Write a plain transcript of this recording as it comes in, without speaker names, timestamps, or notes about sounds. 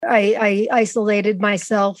I isolated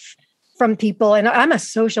myself from people, and I'm a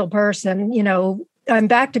social person. I'm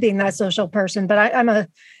back to being that social person, but I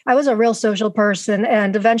was a real social person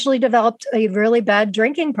and eventually developed a really bad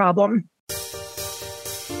drinking problem.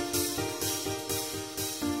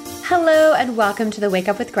 Hello, and welcome to the Wake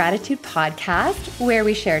Up with Gratitude podcast, where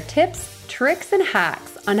we share tips, tricks, and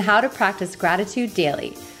hacks on how to practice gratitude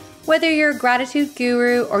daily. Whether you're a gratitude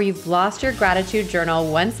guru or you've lost your gratitude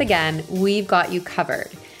journal once again, we've got you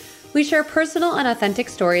covered. We share personal and authentic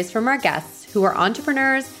stories from our guests who are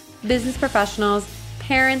entrepreneurs, business professionals,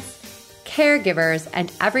 parents, caregivers, and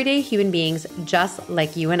everyday human beings just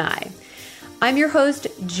like you and I. I'm your host,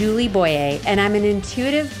 Julie Boyer, and I'm an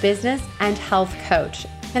intuitive business and health coach.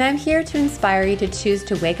 And I'm here to inspire you to choose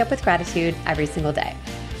to wake up with gratitude every single day.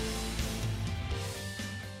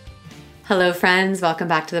 Hello, friends. Welcome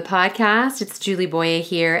back to the podcast. It's Julie Boyer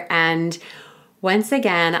here. And once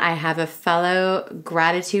again, I have a fellow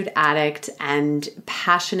gratitude addict and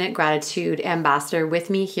passionate gratitude ambassador with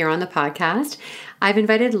me here on the podcast. I've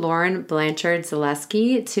invited Lauren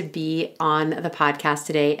Blanchard-Zaleski to be on the podcast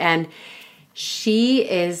today. And she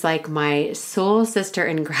is like my soul sister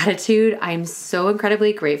in gratitude. I'm so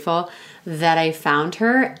incredibly grateful that I found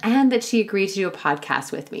her and that she agreed to do a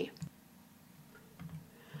podcast with me.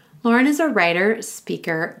 Lauren is a writer,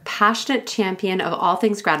 speaker, passionate champion of all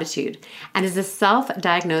things gratitude, and is a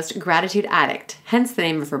self-diagnosed gratitude addict, hence the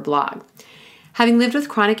name of her blog. Having lived with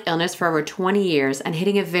chronic illness for over 20 years and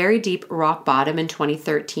hitting a very deep rock bottom in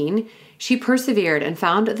 2013, she persevered and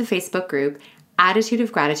found the Facebook group Attitude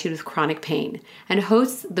of Gratitude with Chronic Pain, and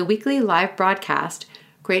hosts the weekly live broadcast,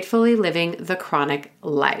 Gratefully Living the Chronic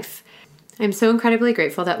Life. I'm so incredibly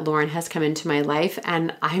grateful that Lauren has come into my life,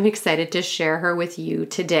 and I'm excited to share her with you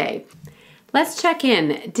today. Let's check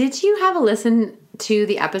in. Did you have a listen to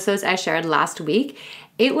the episodes I shared last week?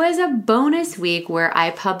 It was a bonus week where I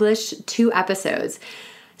published 2 episodes.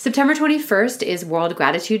 September 21st is World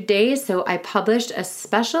Gratitude Day, so I published a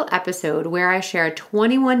special episode where I share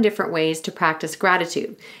 21 different ways to practice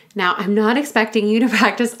gratitude. Now, I'm not expecting you to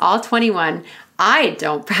practice all 21. I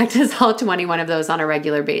don't practice all 21 of those on a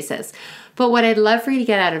regular basis. But what I'd love for you to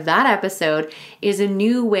get out of that episode is a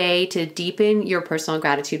new way to deepen your personal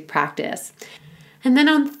gratitude practice. And then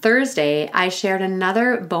on Thursday, I shared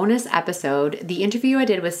another bonus episode, the interview I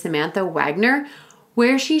did with Samantha Wagner,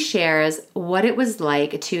 where she shares what it was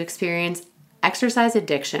like to experience exercise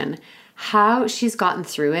addiction, how she's gotten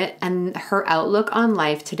through it, and her outlook on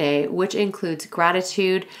life today, which includes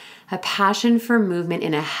gratitude, a passion for movement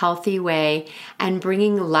in a healthy way, and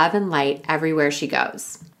bringing love and light everywhere she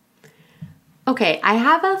goes. Okay, I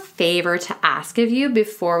have a favor to ask of you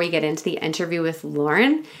before we get into the interview with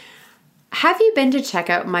Lauren. Have you been to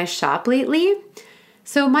check out my shop lately?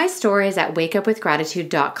 So my store is at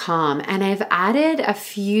wakeupwithgratitude.com, and I've added a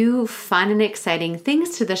few fun and exciting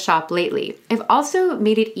things to the shop lately. I've also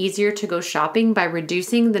made it easier to go shopping by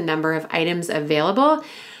reducing the number of items available,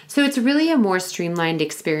 so it's really a more streamlined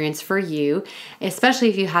experience for you, especially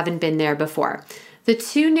if you haven't been there before. The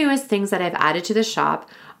 2 newest things that I've added to the shop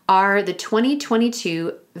are the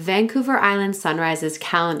 2022 Vancouver Island Sunrises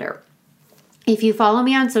calendar. If you follow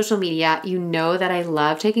me on social media, you know that I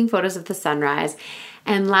love taking photos of the sunrise.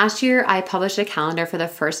 And last year, I published a calendar for the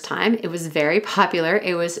first time. It was very popular.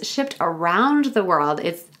 It was shipped around the world.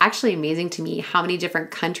 It's actually amazing to me how many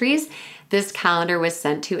different countries this calendar was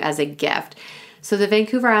sent to as a gift. So the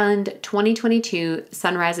Vancouver Island 2022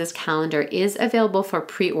 Sunrises calendar is available for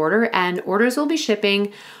pre-order, and orders will be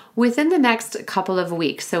shipping within the next couple of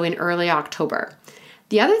weeks, so in early October.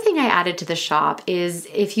 The other thing I added to the shop is,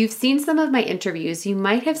 if you've seen some of my interviews, you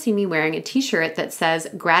might have seen me wearing a t-shirt that says,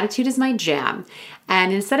 "Gratitude is my jam."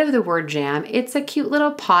 And instead of the word jam, it's a cute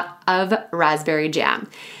little pot of raspberry jam.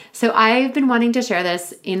 So I've been wanting to share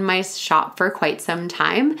this in my shop for quite some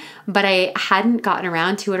time, but I hadn't gotten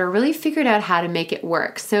around to it or really figured out how to make it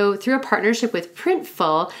work. So through a partnership with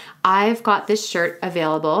Printful, I've got this shirt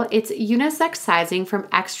available. It's unisex sizing from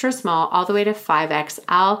extra small all the way to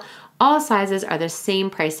 5XL. All sizes are the same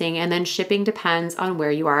pricing, and then shipping depends on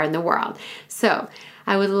where you are in the world. So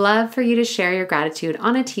I would love for you to share your gratitude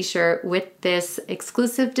on a t-shirt with this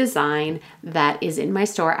exclusive design that is in my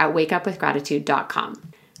store at wakeupwithgratitude.com.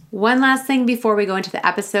 One last thing before we go into the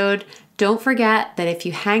episode, don't forget that if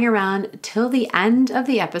you hang around till the end of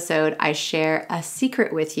the episode, I share a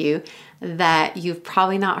secret with you that you've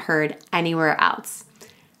probably not heard anywhere else.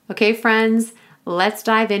 Okay, friends, let's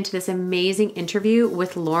dive into this amazing interview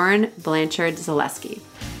with Lauren Blanchard-Zaleski.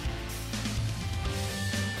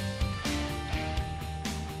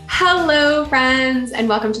 Hello, friends, and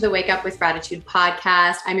welcome to the Wake Up with Gratitude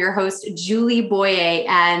podcast. I'm your host, Julie Boyer,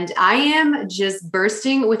 and I am just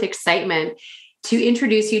bursting with excitement to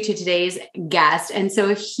introduce you to today's guest. And so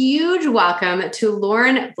a huge welcome to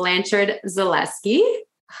Lauren Blanchard-Zaleski.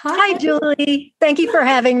 Hi, Julie. Thank you for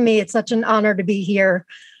having me. It's such an honor to be here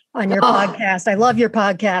on your podcast. I love your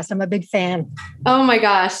podcast. I'm a big fan. Oh my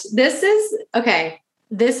gosh. This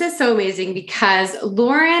is so amazing because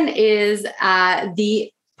Lauren is the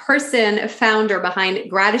founder behind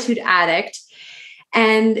Gratitude Addict.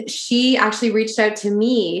 And she actually reached out to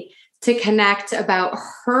me to connect about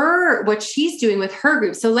what she's doing with her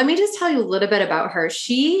group. So let me just tell you a little bit about her.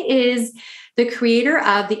 She is the creator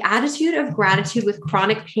of the Attitude of Gratitude with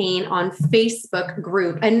Chronic Pain on Facebook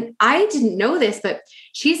group. And I didn't know this, but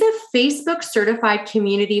she's a Facebook certified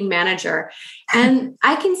community manager. And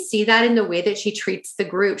I can see that in the way that she treats the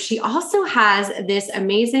group. She also has this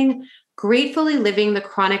amazing Gratefully Living the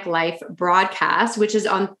Chronic Life broadcast, which is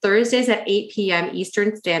on Thursdays at 8 p.m.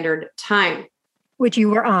 Eastern Standard Time. Which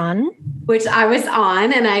you were on. Which I was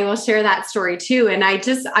on, and I will share that story too. And I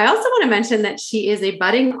also want to mention that she is a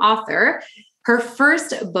budding author. Her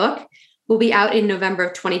first book will be out in November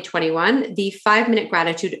of 2021, the 5-Minute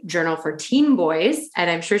Gratitude Journal for Teen Boys.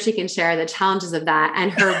 And I'm sure she can share the challenges of that.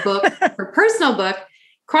 And her book, her personal book,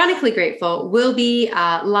 Chronically Grateful, will be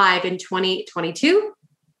live in 2022.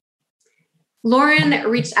 Lauren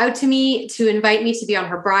reached out to me to invite me to be on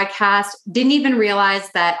her broadcast. Didn't even realize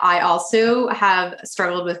that I also have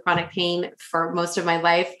struggled with chronic pain for most of my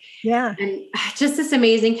life. Yeah. And just this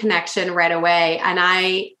amazing connection right away. And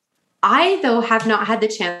I though have not had the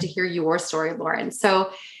chance to hear your story, Lauren.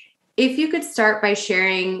 So if you could start by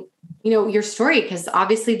sharing, your story, because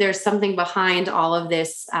obviously there's something behind all of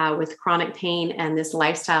this with chronic pain and this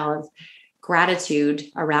lifestyle of gratitude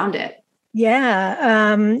around it.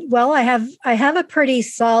 Yeah. Well, I have a pretty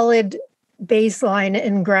solid baseline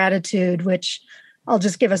in gratitude, which I'll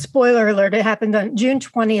just give a spoiler alert. It happened on June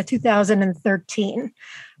 20th, 2013.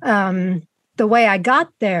 The way I got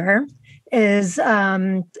there is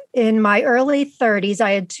in my early 30s,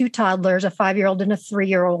 I had 2 toddlers, a 5-year-old and a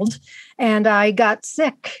 3-year-old, and I got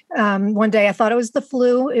sick. One day I thought it was the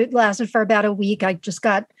flu. It lasted for about a week. I just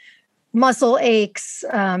got muscle aches,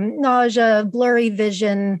 nausea, blurry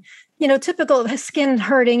vision, typical skin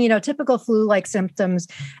hurting, typical flu-like symptoms.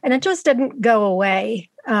 And it just didn't go away.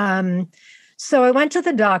 So I went to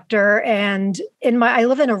the doctor, and I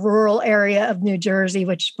live in a rural area of New Jersey,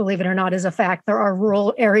 which, believe it or not, is a fact. There are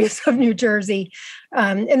rural areas of New Jersey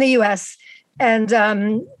in the US. And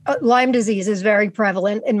Lyme disease is very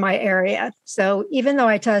prevalent in my area. So even though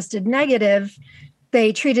I tested negative,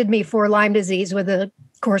 they treated me for Lyme disease with a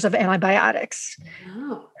course of antibiotics.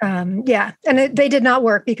 Oh. Yeah. And they did not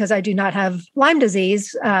work because I do not have Lyme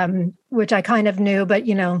disease, which I kind of knew, but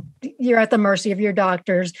you're at the mercy of your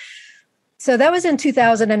doctors. So that was in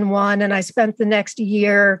 2001. And I spent the next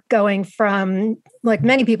year going from, like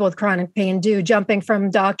many people with chronic pain do, jumping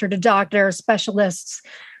from doctor to doctor, specialists,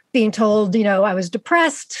 being told, I was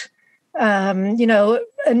depressed, a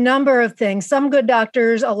number of things, some good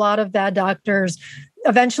doctors, a lot of bad doctors.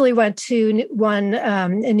 Eventually went to one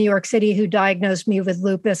in New York City who diagnosed me with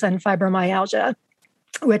lupus and fibromyalgia,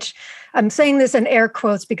 which I'm saying this in air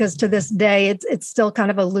quotes because to this day, it's still kind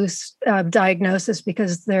of a loose diagnosis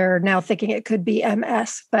because they're now thinking it could be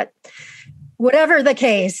MS. But whatever the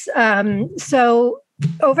case, so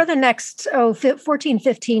over the next 14,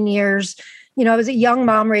 15 years, I was a young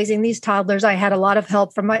mom raising these toddlers. I had a lot of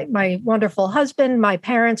help from my wonderful husband. My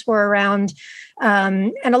parents were around.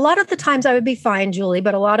 And a lot of the times I would be fine, Julie,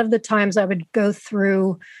 but a lot of the times I would go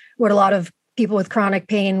through what a lot of people with chronic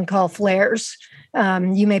pain call flares.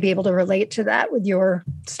 You may be able to relate to that with your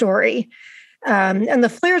story. And the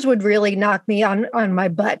flares would really knock me on my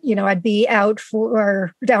butt. I'd be down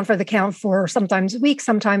for the count for sometimes weeks,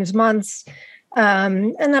 sometimes months.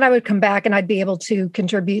 And then I would come back and I'd be able to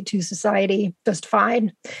contribute to society just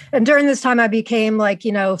fine. And during this time, I became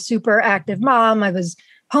super active mom. I was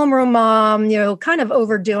homeroom mom, kind of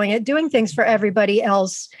overdoing it, doing things for everybody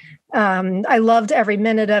else. I loved every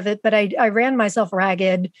minute of it, but I ran myself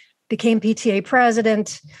ragged, became PTA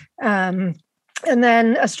president. And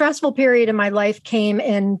then a stressful period in my life came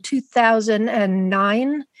in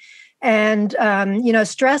 2009. And,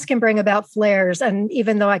 stress can bring about flares. And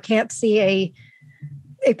even though I can't see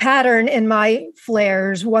a pattern in my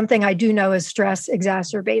flares, one thing I do know is stress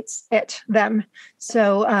exacerbates them.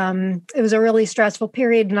 So it was a really stressful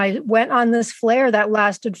period. And I went on this flare that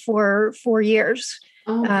lasted for 4 years.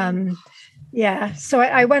 Oh. Yeah. So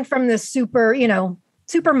I went from this super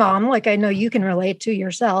mom, like I know you can relate to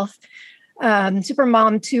yourself, super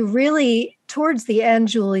mom, to really towards the end,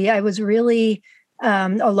 Julie, I was really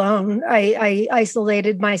alone. I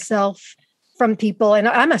isolated myself from people, and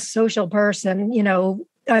I'm a social person.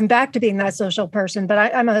 I'm back to being that social person, but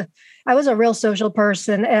I was a real social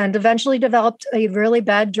person, and eventually developed a really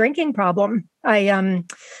bad drinking problem. I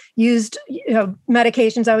used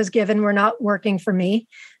medications I was given were not working for me,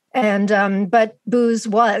 and but booze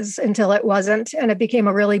was, until it wasn't, and it became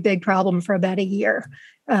a really big problem for about a year,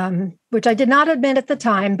 which I did not admit at the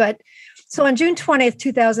time. But so on June 20th,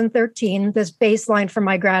 2013, this baseline for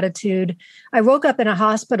my gratitude, I woke up in a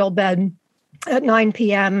hospital bed at 9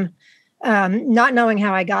 p.m., not knowing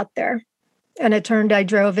how I got there. And it turned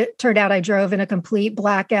out I drove in a complete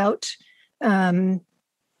blackout. And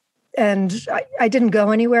I didn't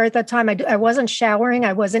go anywhere at that time. I wasn't showering.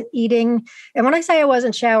 I wasn't eating. And when I say I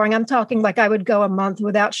wasn't showering, I'm talking like I would go a month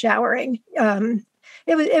without showering.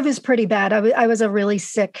 It was pretty bad. I was a really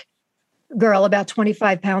sick girl, about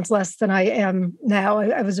 25 pounds less than I am now.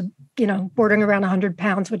 I was, bordering around 100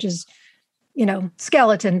 pounds, which is,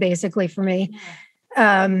 skeleton basically for me.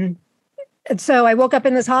 And so I woke up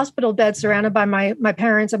in this hospital bed surrounded by my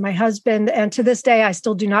parents and my husband. And to this day, I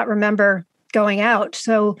still do not remember going out.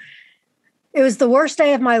 So it was the worst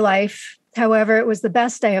day of my life. However, it was the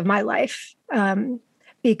best day of my life,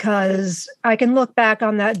 because I can look back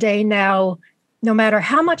on that day now, no matter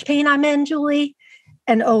how much pain I'm in, Julie,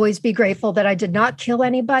 and always be grateful that I did not kill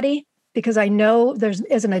anybody, because I know there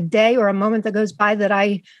isn't a day or a moment that goes by that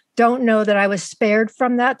I don't know that I was spared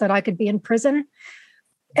from that I could be in prison.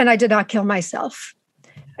 And I did not kill myself.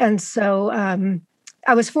 And so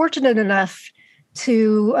I was fortunate enough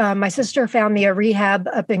to, my sister found me a rehab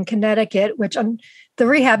up in Connecticut, which the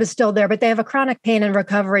rehab is still there, but they have a chronic pain and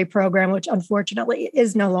recovery program, which unfortunately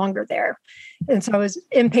is no longer there. And so I was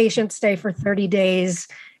inpatient stay for 30 days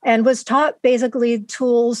and was taught basically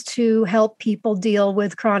tools to help people deal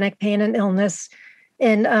with chronic pain and illness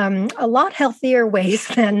in a lot healthier ways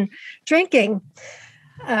than drinking.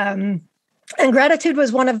 And gratitude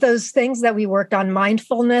was one of those things that we worked on.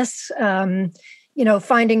 Mindfulness,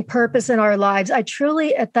 finding purpose in our lives. I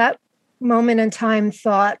truly, at that moment in time,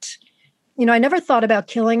 thought, I never thought about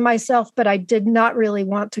killing myself, but I did not really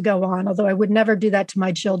want to go on, although I would never do that to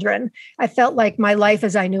my children. I felt like my life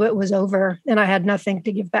as I knew it was over, and I had nothing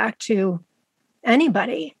to give back to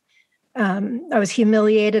anybody. I was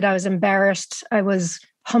humiliated. I was embarrassed. I was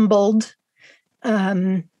humbled.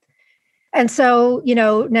 And so,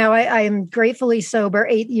 now I am gratefully sober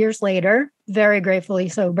 8 years later, very gratefully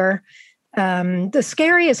sober. The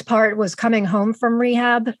scariest part was coming home from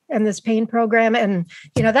rehab and this pain program. And,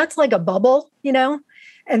 that's like a bubble,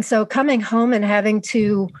 and so coming home and having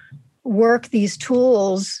to work these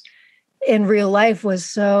tools in real life was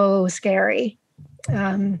so scary.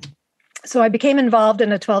 So I became involved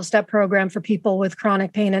in a 12-step program for people with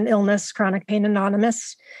chronic pain and illness, Chronic Pain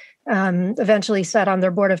Anonymous. Eventually sat on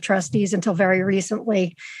their board of trustees until very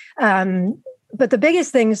recently. But the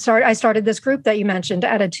biggest thing, I started this group that you mentioned,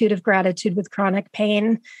 Attitude of Gratitude with Chronic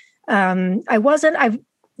Pain.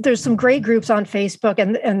 There's some great groups on Facebook,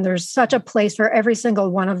 and there's such a place for every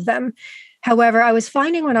single one of them. However, I was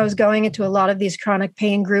finding when I was going into a lot of these chronic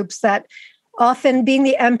pain groups that often, being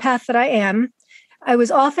the empath that I am, I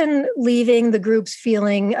was often leaving the groups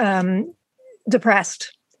feeling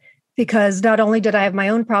depressed, because not only did I have my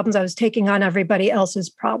own problems, I was taking on everybody else's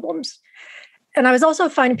problems. And I was also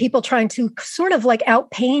finding people trying to sort of like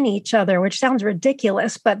outpain each other, which sounds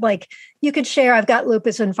ridiculous, but like you could share, I've got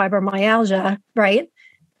lupus and fibromyalgia, right?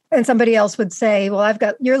 And somebody else would say, well,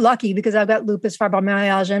 you're lucky because I've got lupus,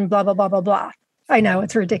 fibromyalgia, and blah, blah, blah, blah, blah. I know,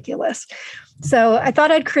 it's ridiculous. So I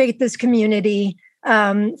thought I'd create this community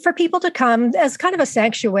for people to come as kind of a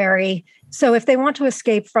sanctuary. So if they want to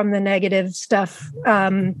escape from the negative stuff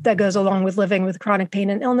that goes along with living with chronic pain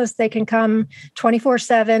and illness, they can come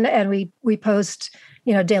 24/7. And we post,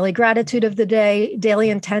 daily gratitude of the day, daily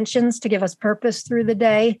intentions to give us purpose through the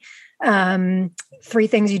day. 3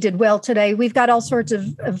 things you did well today. We've got all sorts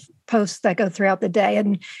of posts that go throughout the day.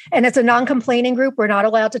 And it's a non-complaining group. We're not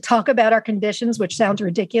allowed to talk about our conditions, which sounds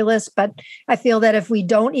ridiculous. But I feel that if we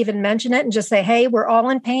don't even mention it and just say, hey, we're all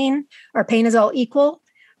in pain, our pain is all equal.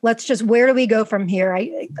 Where do we go from here?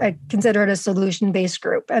 I consider it a solution-based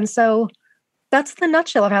group. And so that's the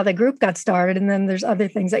nutshell of how the group got started. And then there's other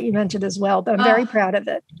things that you mentioned as well, but I'm very proud of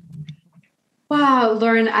it. Wow,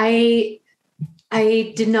 Lauren, I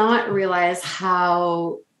did not realize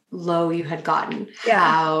how low you had gotten,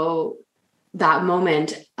 how that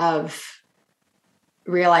moment of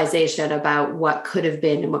realization about what could have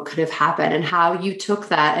been and what could have happened, and how you took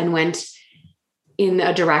that and went in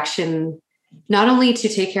a direction not only to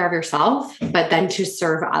take care of yourself, but then to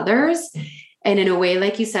serve others. And in a way,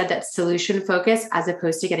 like you said, that solution focus, as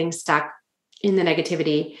opposed to getting stuck in the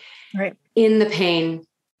negativity, right, in the pain.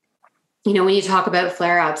 You know, when you talk about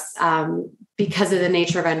flare-ups, because of the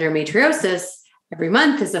nature of endometriosis, every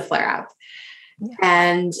month is a flare-up. Yeah.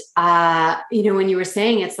 And, you know, when you were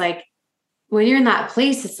saying, it's like, when you're in that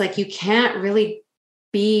place, it's like, you can't really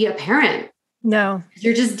be a parent. No,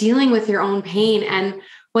 you're just dealing with your own pain. And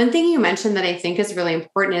one thing you mentioned that I think is really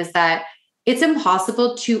important is that it's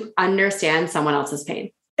impossible to understand someone else's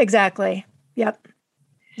pain. Exactly. Yep.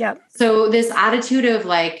 So this attitude of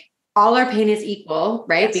like, all our pain is equal,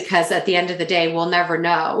 right? Yes. Because at the end of the day, we'll never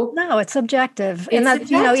know. No, it's subjective. And that's,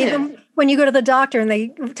 you know, even when you go to the doctor and they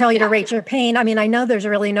tell you to rate your pain, I mean, I know there's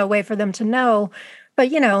really no way for them to know, but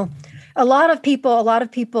you know, a lot of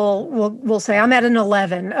people will say, I'm at an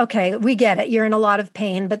 11. Okay, we get it. You're in a lot of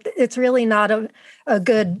pain, but it's really not a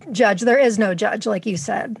good judge. There is no judge, like you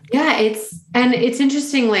said. Yeah, it's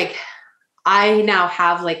interesting. Like, I now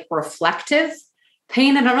have like reflective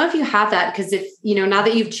pain. I don't know if you have that, because if, you know, now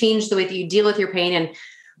that you've changed the way that you deal with your pain and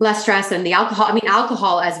less stress and the alcohol, I mean,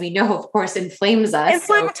 alcohol, as we know, of course, inflames us.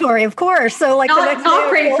 Inflammatory, of course. So like not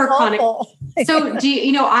great for chronic. So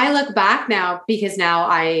yeah. I look back now, because now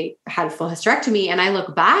I had a full hysterectomy, and I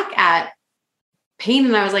look back at pain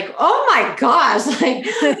and I was like, oh my gosh, like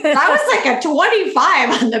that was like a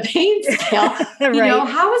 25 on the pain scale. Right. You know,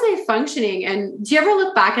 how was I functioning? And do you ever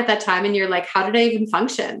look back at that time and you're like, how did I even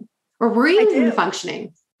function? Or were you even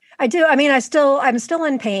functioning? I do. I mean, I'm still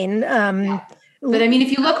in pain. But I mean,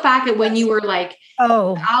 if you look back at when you were like,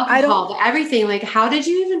 alcohol, everything, like, how did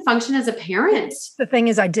you even function as a parent? The thing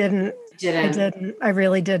is, I didn't. I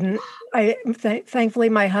really didn't. Thankfully,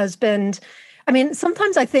 my husband, I mean,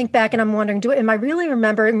 sometimes I think back and I'm wondering, am I really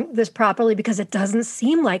remembering this properly? Because it doesn't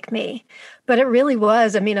seem like me, but it really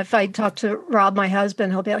was. I mean, if I talk to Rob, my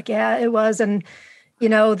husband, he'll be like, yeah, it was. And, you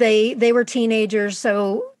know, they were teenagers.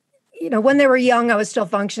 So, you know, when they were young, I was still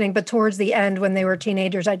functioning, but towards the end, when they were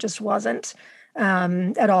teenagers, I just wasn't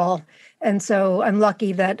at all. And so I'm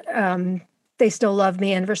lucky that they still love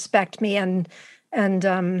me and respect me. And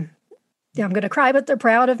yeah, I'm going to cry, but they're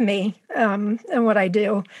proud of me and what I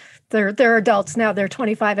do. They're adults now. They're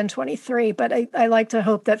 25 and 23. But I like to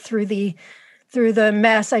hope that through the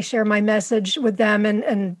mess, I share my message with them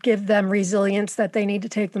and give them resilience that they need to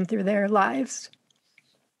take them through their lives.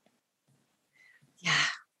 Yeah,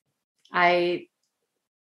 I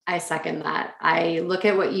second that. I look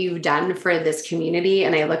at what you've done for this community,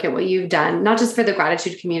 and I look at what you've done, not just for the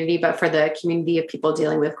gratitude community, but for the community of people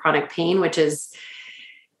dealing with chronic pain, which is,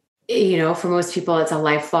 you know, for most people, it's a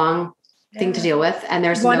lifelong thing to deal with. And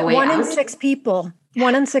there's no way out. 1 in 6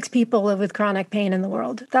 people live with chronic pain in the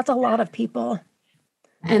world. That's a lot of people.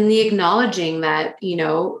 And the acknowledging that, you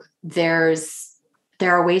know, there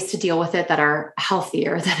are ways to deal with it that are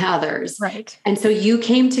healthier than others. Right. And so you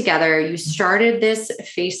came together, you started this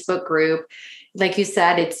Facebook group. Like you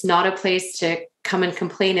said, it's not a place to come and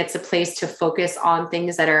complain. It's a place to focus on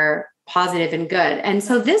things that are positive and good. And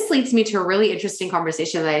so this leads me to a really interesting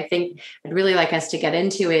conversation that I think I'd really like us to get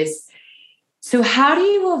into is, so how do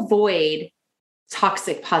you avoid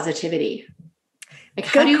toxic positivity? Like,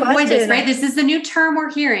 how do you avoid this, right? This is the new term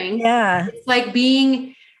we're hearing. Yeah. It's like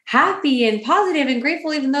being happy and positive and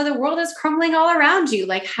grateful, even though the world is crumbling all around you.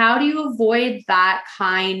 Like, how do you avoid that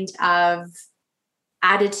kind of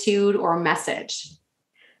attitude or message?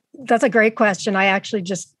 That's a great question. I actually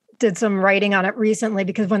just did some writing on it recently,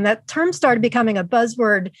 because when that term started becoming a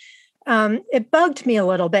buzzword, it bugged me a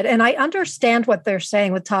little bit. And I understand what they're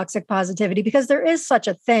saying with toxic positivity, because there is such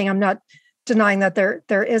a thing. I'm not denying that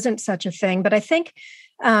there isn't such a thing, but I think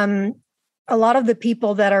a lot of the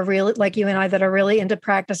people that are really like you and I, that are really into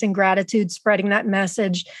practicing gratitude, spreading that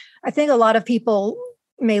message, I think a lot of people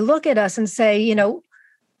may look at us and say, you know,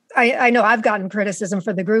 I know I've gotten criticism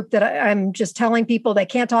for the group that I'm just telling people they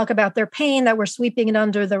can't talk about their pain, that we're sweeping it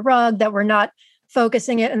under the rug, that we're not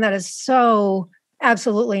focusing it. And that is so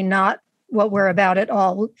absolutely not what we're about at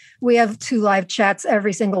all. We have 2 live chats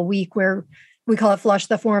every single week where we call it Flush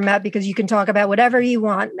the Format, because you can talk about whatever you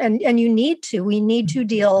want. And we need to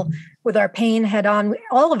deal with our pain head on,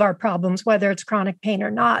 all of our problems, whether it's chronic pain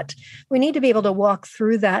or not. We need to be able to walk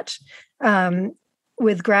through that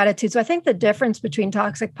with gratitude. So I think the difference between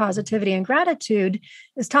toxic positivity and gratitude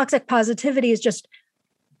is toxic positivity is just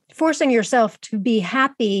forcing yourself to be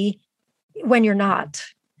happy when you're not.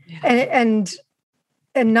 Yeah.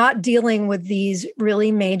 And not dealing with these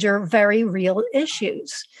really major, very real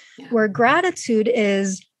issues. Yeah. Where gratitude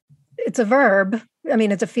it's a verb. I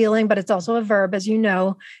mean, it's a feeling, but it's also a verb, as you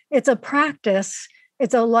know. It's a practice.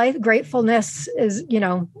 It's a life. Gratefulness is, you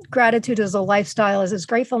know, gratitude is a lifestyle, is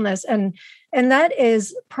gratefulness. And And that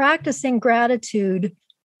is practicing gratitude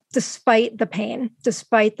despite the pain,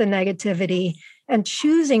 despite the negativity, and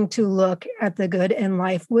choosing to look at the good in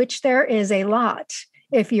life, which there is a lot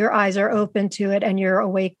if your eyes are open to it and you're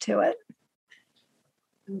awake to it.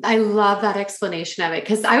 I love that explanation of it,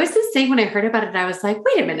 because I was the same when I heard about it. I was like,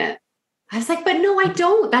 wait a minute. I was like, but no, I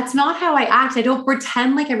don't. That's not how I act. I don't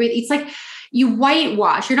pretend like everything. It's like you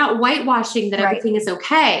whitewash. You're not whitewashing that everything is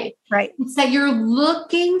okay. Right. It's that you're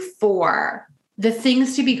looking for the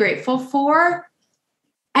things to be grateful for.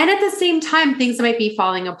 And at the same time, things might be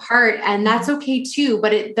falling apart, and that's okay too.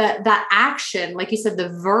 But that action, like you said, the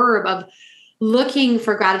verb of looking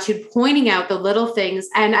for gratitude, pointing out the little things.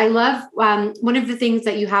 And I love one of the things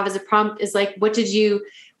that you have as a prompt is like, what did you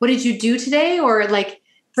do today? Or like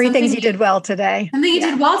 3 things you did well today. Something you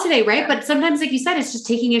did well today, right? But sometimes, like you said, it's just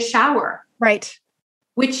taking a shower. Right.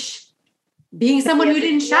 Which, being someone who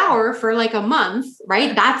didn't shower for like a month,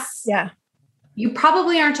 right? That's, you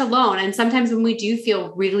probably aren't alone. And sometimes when we do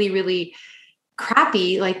feel really, really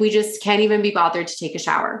crappy, like we just can't even be bothered to take a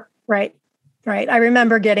shower. Right. Right. I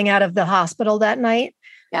remember getting out of the hospital that night.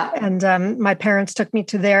 Yeah. And my parents took me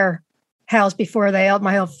to their house before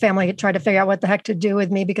my whole family tried to figure out what the heck to do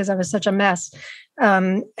with me because I was such a mess.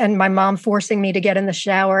 And my mom forcing me to get in the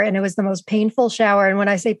shower. And it was the most painful shower. And when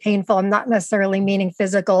I say painful, I'm not necessarily meaning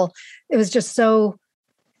physical. It was just so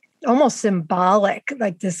almost symbolic.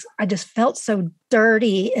 Like this, I just felt so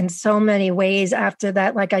dirty in so many ways after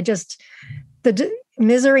that. Like the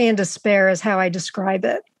misery and despair is how I describe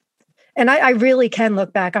it. And I really can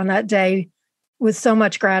look back on that day with so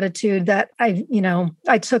much gratitude that I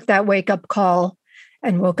took that wake up call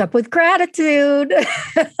and woke up with gratitude.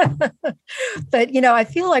 But, I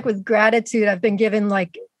feel like with gratitude, I've been given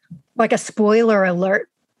like a spoiler alert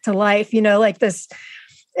to life, like this,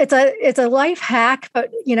 it's a life hack,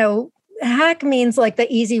 but, hack means like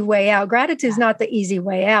the easy way out. Gratitude is not the easy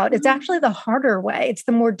way out. It's actually the harder way. It's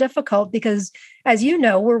the more difficult because, as you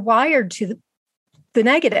know, we're wired to the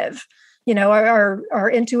negative.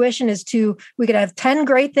 Our intuition is we could have 10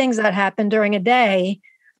 great things that happen during a day,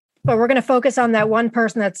 but we're going to focus on that one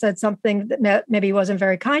person that said something that maybe wasn't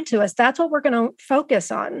very kind to us. That's what we're going to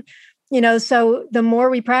focus on. So the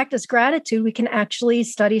more we practice gratitude, we can actually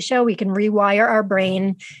studies show we can rewire our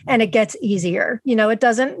brain and it gets easier. It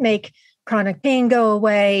doesn't make chronic pain go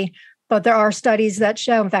away, but there are studies that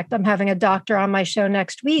show, in fact, I'm having a doctor on my show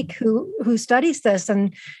next week who studies this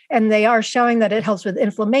and they are showing that it helps with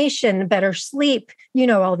inflammation, better sleep,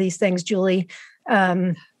 all these things, Julie.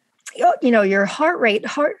 Your heart rate,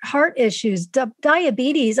 heart issues,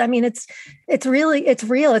 diabetes. I mean, it's real.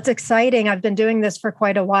 It's exciting. I've been doing this for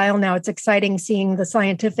quite a while now. It's exciting seeing the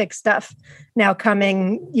scientific stuff now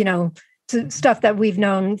coming, to stuff that we've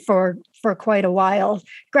known for quite a while.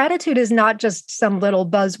 Gratitude is not just some little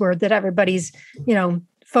buzzword that everybody's,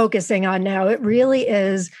 focusing on now. It really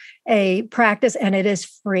is a practice and it is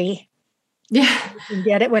free. Yeah. You can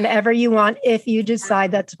get it whenever you want if you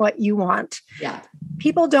decide that's what you want. Yeah.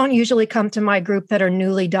 People don't usually come to my group that are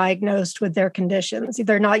newly diagnosed with their conditions.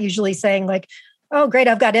 They're not usually saying like, oh, great,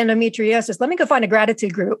 I've got endometriosis. Let me go find a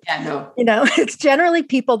gratitude group. Yeah, no. It's generally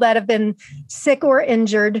people that have been sick or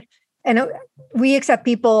injured. And we accept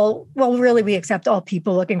people, well, really, we accept all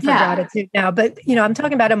people looking for gratitude now. But, I'm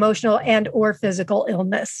talking about emotional and or physical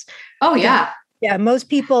illness. Oh, yeah. Yeah, most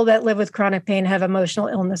people that live with chronic pain have emotional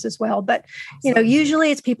illness as well. But, usually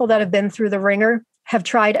it's people that have been through the ringer, have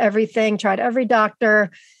tried everything, tried every doctor,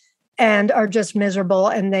 and are just miserable.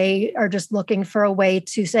 And they are just looking for a way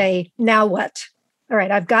to say, now what? All right,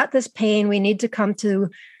 I've got this pain. We need to come to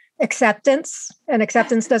acceptance. And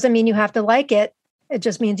acceptance doesn't mean you have to like it. It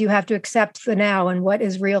just means you have to accept the now and what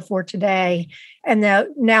is real for today. And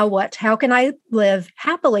now what? How can I live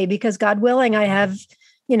happily? Because God willing, I have,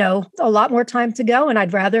 a lot more time to go. And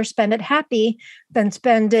I'd rather spend it happy than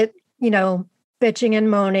spend it, bitching and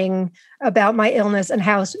moaning about my illness and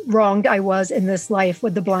how wronged I was in this life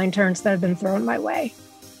with the blind turns that have been thrown my way.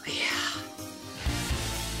 Yeah.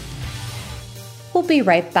 We'll be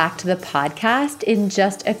right back to the podcast in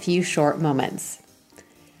just a few short moments.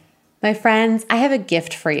 My friends, I have a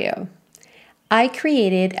gift for you. I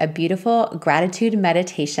created a beautiful gratitude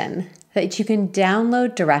meditation that you can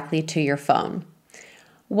download directly to your phone.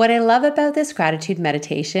 What I love about this gratitude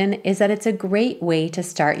meditation is that it's a great way to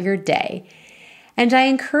start your day. And I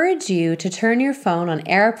encourage you to turn your phone on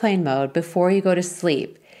airplane mode before you go to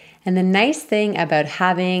sleep. And the nice thing about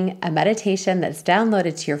having a meditation that's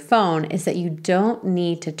downloaded to your phone is that you don't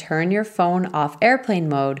need to turn your phone off airplane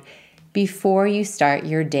mode before you start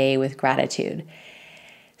your day with gratitude.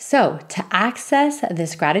 So to access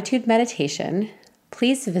this gratitude meditation,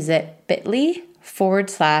 please visit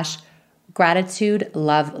bit.ly/gratitude Gratitude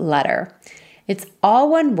Love Letter. It's all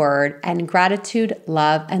one word, and gratitude,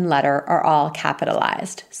 love, and letter are all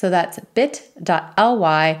capitalized. So that's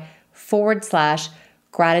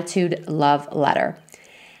bit.ly/gratitude love letter.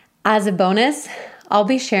 As a bonus, I'll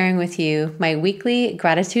be sharing with you my weekly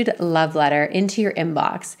gratitude love letter into your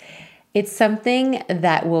inbox. It's something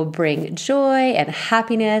that will bring joy and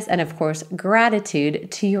happiness and, of course, gratitude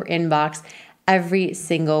to your inbox every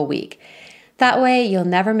single week. That way, you'll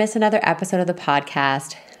never miss another episode of the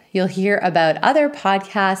podcast. You'll hear about other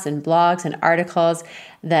podcasts and blogs and articles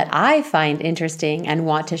that I find interesting and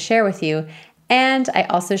want to share with you. And I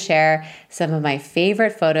also share some of my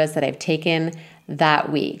favorite photos that I've taken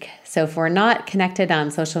that week. So if we're not connected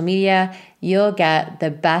on social media, you'll get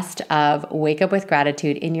the best of Wake Up with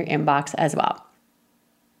Gratitude in your inbox as well.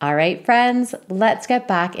 All right, friends, let's get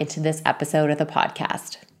back into this episode of the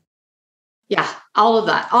podcast. Yeah, all of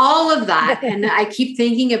that. And I keep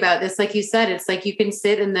thinking about this. Like you said, it's like you can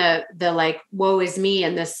sit in the like, woe is me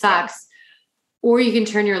and this sucks, or you can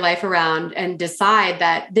turn your life around and decide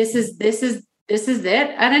that this is it.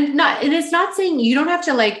 And it's not saying you don't have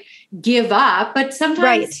to like give up, but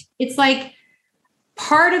sometimes it's like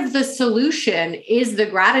part of the solution is the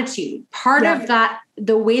gratitude. Part of that,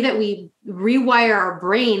 the way that we rewire our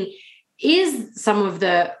brain is some of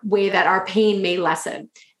the way that our pain may lessen.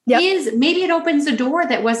 Is maybe it opens a door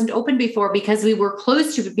that wasn't open before because we were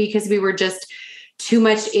closed to it, because we were just too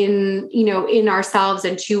much in ourselves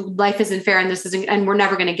and life isn't fair and and we're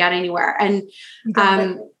never going to get anywhere. And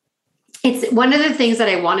it's one of the things that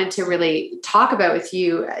I wanted to really talk about with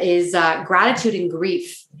you is gratitude and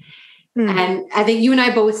grief. And I think you and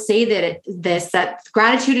I both say that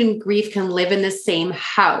gratitude and grief can live in the same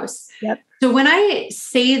house. So when I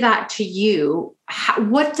say that to you,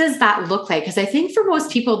 what does that look like? Because I think for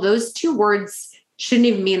most people, those two words shouldn't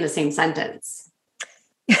even be in the same sentence.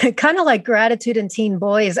 Kind of like gratitude and teen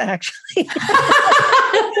boys, actually.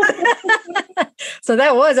 So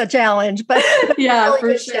that was a challenge, but yeah,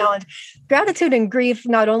 for sure. Challenge. Gratitude and grief,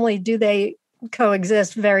 not only do they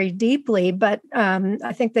coexist very deeply, but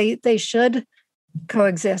I think they should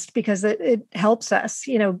coexist because it helps us.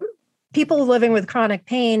 People living with chronic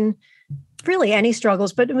pain, really any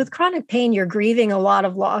struggles, but with chronic pain, you're grieving a lot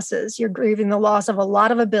of losses. You're grieving the loss of a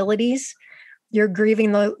lot of abilities. You're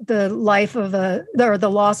grieving the life of the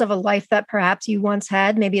loss of a life that perhaps you once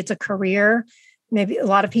had. Maybe it's a career. Maybe a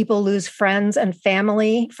lot of people lose friends and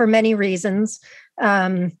family for many reasons.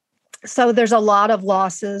 So there's a lot of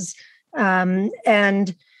losses.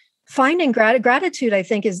 And finding gratitude, I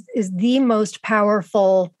think, is the most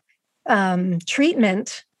powerful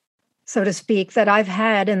treatment, so to speak, that I've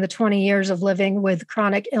had in the 20 years of living with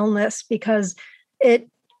chronic illness, because it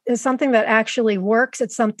is something that actually works.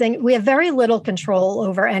 It's something we have very little control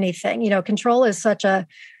over anything. Control is such an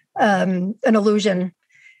illusion.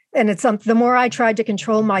 And it's the more I tried to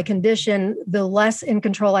control my condition, the less in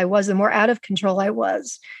control I was, the more out of control I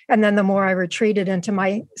was. And then the more I retreated into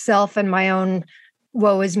myself and my own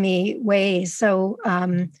woe is me ways. So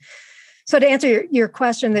to answer your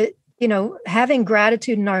question, that having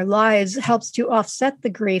gratitude in our lives helps to offset the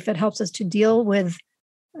grief. It helps us to deal with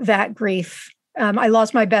that grief. I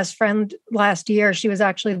lost my best friend last year. She was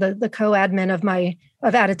actually the co-admin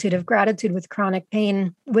of Attitude of Gratitude with chronic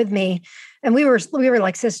pain with me. And we were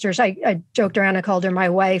like sisters. I joked around. I called her my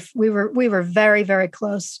wife. We were very, very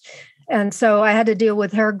close. And so I had to deal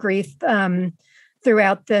with her grief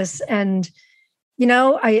throughout this. And,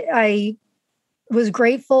 I was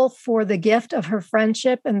grateful for the gift of her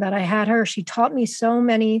friendship and that I had her. She taught me so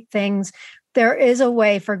many things. There is a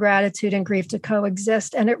way for gratitude and grief to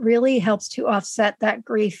coexist, and it really helps to offset that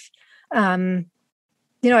grief. I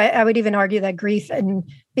would even argue that grief and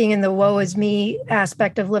being in the woe is me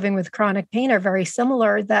aspect of living with chronic pain are very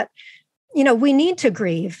similar, that, we need to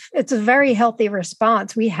grieve. It's a very healthy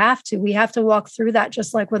response. We have to walk through that,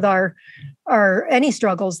 just like with our any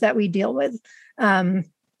struggles that we deal with.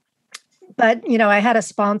 But, I had a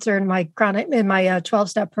sponsor in my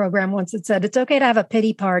 12-step program once that said, it's okay to have a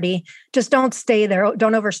pity party. Just don't stay there.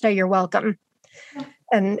 Don't overstay your welcome.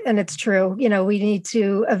 And it's true. We need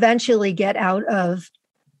to eventually get out of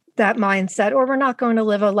that mindset, or we're not going to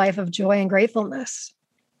live a life of joy and gratefulness.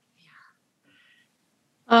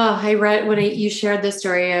 Oh, I read when you shared the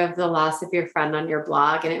story of the loss of your friend on your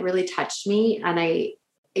blog, and it really touched me. And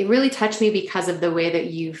it really touched me because of the way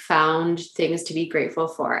that you found things to be grateful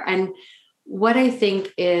for. And what I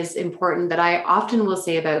think is important that I often will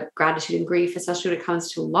say about gratitude and grief, especially when it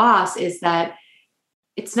comes to loss, is that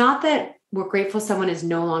it's not that we're grateful someone is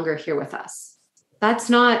no longer here with us. That's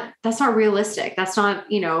not realistic. That's not,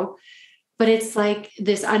 But it's like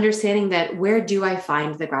this understanding that where do I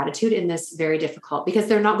find the gratitude in this very difficult, because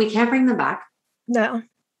we can't bring them back. No.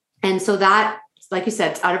 And so that, like you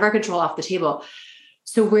said, it's out of our control, off the table.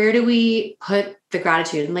 So where do we put the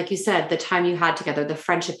gratitude? And like you said, the time you had together, the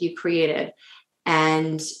friendship you created.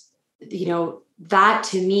 And, that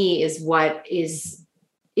to me is what is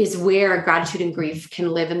where gratitude and grief can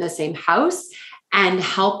live in the same house and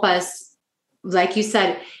help us, like you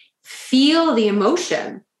said, feel the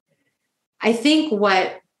emotion. I think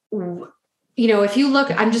if you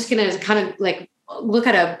look, I'm just going to kind of like look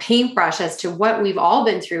at a paintbrush as to what we've all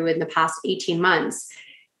been through in the past 18 months.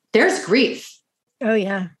 There's grief. Oh,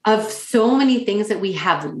 yeah. Of so many things that we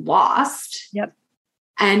have lost. Yep.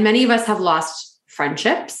 And many of us have lost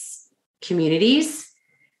friendships, communities,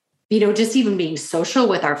 just even being social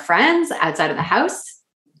with our friends outside of the house.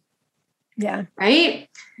 Yeah. Right?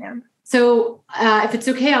 Yeah. So if it's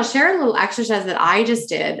okay, I'll share a little exercise that I just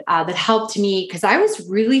did that helped me, because I was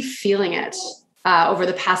really feeling it over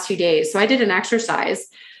the past few days. So I did an exercise.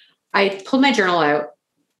 I pulled my journal out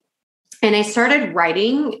and I started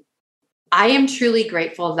writing. I am truly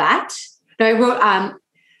grateful that. No, I wrote,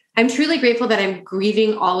 I'm truly grateful that I'm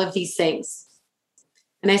grieving all of these things.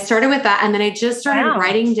 And I started with that. And then I just started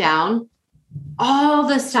writing down all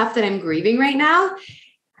the stuff that I'm grieving right now.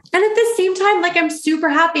 And at the same time, like, I'm super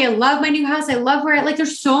happy. I love my new house. I love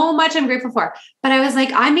there's so much I'm grateful for. But I was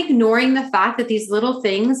like, I'm ignoring the fact that these little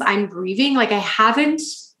things I'm grieving, like I haven't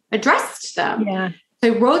addressed them. Yeah.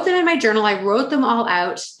 So I wrote them in my journal. I wrote them all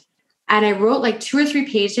out. And I wrote like 2 or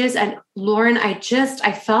 3 pages. And Lauren, I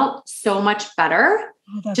felt so much better.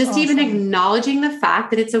 Oh, just awesome. Even acknowledging the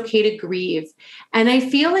fact that it's okay to grieve. And I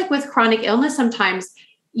feel like with chronic illness, sometimes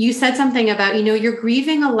you said something about, you're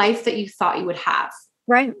grieving a life that you thought you would have.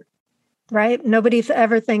 Right. Right. Nobody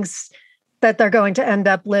ever thinks that they're going to end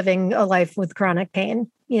up living a life with chronic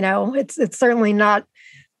pain. It's certainly not,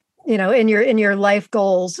 in your life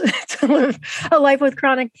goals to live a life with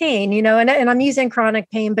chronic pain, and I'm using chronic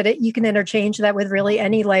pain, but you can interchange that with really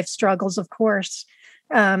any life struggles, of course.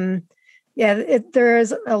 There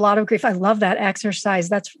is a lot of grief. I love that exercise.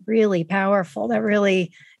 That's really powerful. That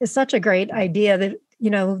really is such a great idea that,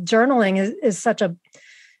 journaling is such a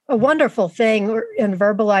wonderful thing, and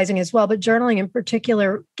verbalizing as well, but journaling in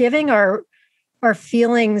particular, giving our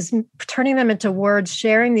feelings, turning them into words,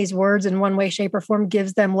 sharing these words in one way, shape, or form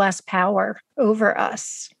gives them less power over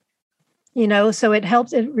us. So it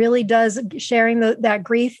helps. It really does. Sharing that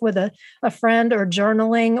grief with a friend, or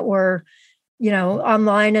journaling, or,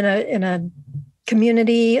 online in a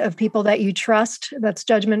community of people that you trust, that's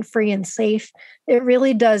judgment-free and safe. It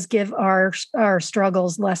really does give our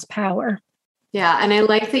struggles less power. Yeah. And I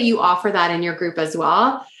like that you offer that in your group as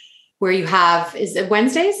well, where you have, is it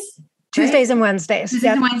Wednesdays? Tuesdays and Wednesdays. Tuesdays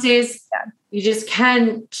and Wednesdays. Yeah. You just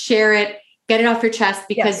can share it, get it off your chest,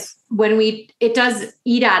 because when it does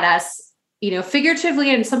eat at us,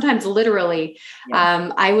 figuratively and sometimes literally.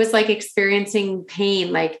 Yeah. I was like experiencing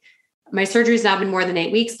pain. Like, my surgery's now been more than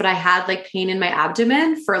 8 weeks, but I had like pain in my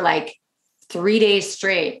abdomen for like 3 days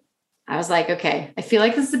straight. I was like, okay, I feel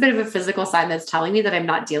like this is a bit of a physical sign that's telling me that I'm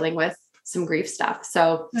not dealing with some grief stuff.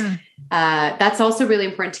 So that's also really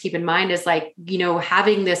important to keep in mind, is like,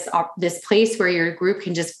 having this place where your group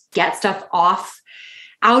can just get stuff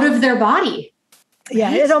out of their body. Right?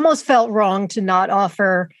 Yeah. It almost felt wrong to not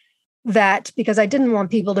offer that, because I didn't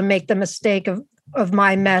want people to make the mistake of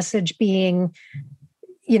my message being,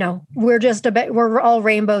 we're all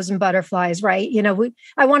rainbows and butterflies, right?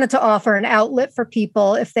 I wanted to offer an outlet for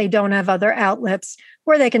people, if they don't have other outlets,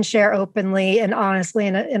 where they can share openly and honestly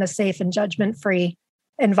in a safe and judgment-free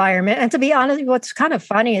environment. And to be honest, what's kind of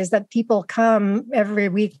funny is that people come every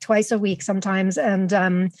week, twice a week sometimes. And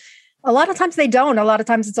a lot of times they don't. A lot of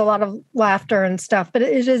times it's a lot of laughter and stuff, but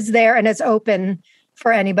it is there and it's open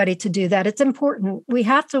for anybody to do that. It's important. We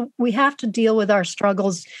have to deal with our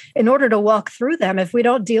struggles in order to walk through them. If we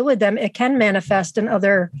don't deal with them, it can manifest in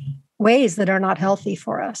other ways that are not healthy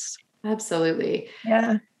for us. Absolutely.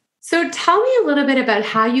 Yeah. So tell me a little bit about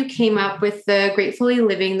how you came up with the Gratefully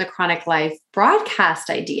Living the Chronic Life broadcast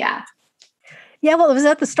idea. Yeah, well, it was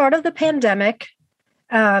at the start of the pandemic.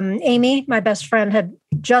 Amy, my best friend, had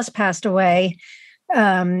just passed away.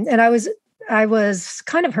 And I was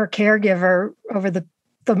kind of her caregiver over the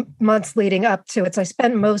months leading up to it. So I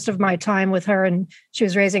spent most of my time with her, and she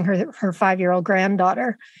was raising her 5-year-old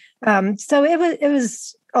granddaughter. So it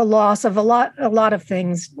was a loss of a lot of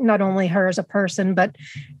things, not only her as a person, but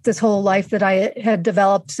this whole life that I had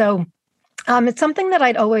developed. So it's something that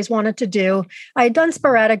I'd always wanted to do. I had done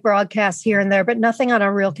sporadic broadcasts here and there, but nothing on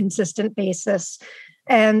a real consistent basis.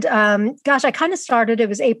 And I kind of started, it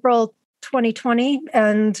was April 2020.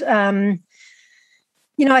 And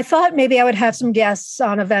I thought maybe I would have some guests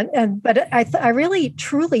on event, but I really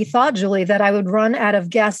truly thought, Julie, that I would run out of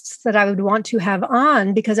guests that I would want to have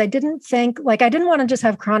on, because I didn't want to just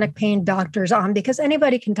have chronic pain doctors on, because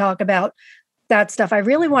anybody can talk about that stuff. I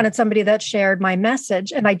really wanted somebody that shared my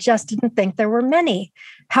message, and I just didn't think there were many.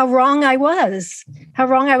 How wrong I was.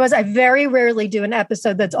 I very rarely do an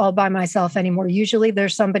episode that's all by myself anymore. Usually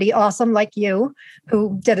there's somebody awesome like you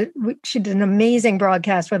who did it. She did an amazing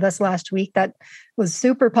broadcast with us last week that was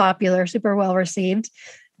super popular, super well received.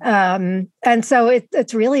 And so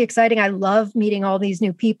it's really exciting. I love meeting all these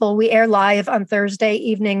new people. We air live on Thursday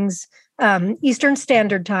evenings, Eastern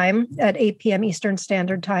Standard Time at 8 p.m. Eastern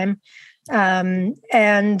Standard Time.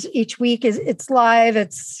 And each week it's live.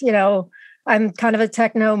 It's, I'm kind of a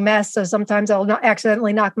techno mess, so sometimes I'll not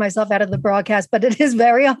accidentally knock myself out of the broadcast, but it is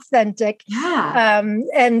very authentic. Yeah.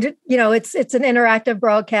 And it's an interactive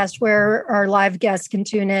broadcast where our live guests can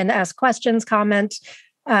tune in, ask questions, comment.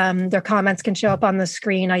 Their comments can show up on the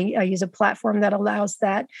screen. I use a platform that allows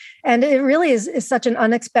that. And it really is such an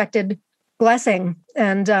unexpected blessing.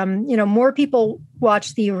 And, more people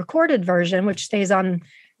watch the recorded version, which stays on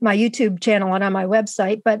my YouTube channel and on my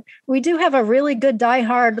website. But we do have a really good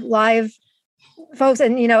diehard live folks.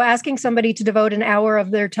 And, asking somebody to devote an hour of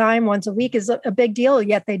their time once a week is a big deal,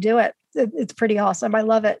 yet they do it. It's pretty awesome. I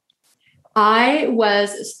love it. I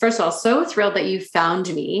was, first of all, so thrilled that you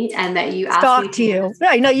found me and that you stalked you.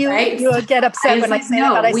 I know you get upset when I say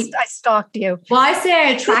that, but I stalked you. Well, I say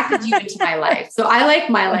I attracted you into my life. So I like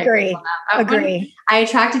my life. Agree. I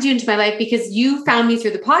attracted you into my life because you found me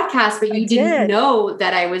through the podcast, but you didn't know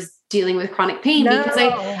that I was dealing with chronic pain because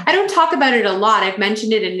I don't talk about it a lot. I've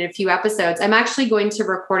mentioned it in a few episodes. I'm actually going to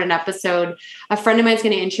record an episode. A friend of mine is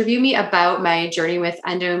going to interview me about my journey with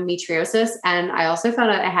endometriosis. And I also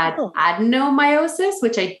found out I had adenomyosis,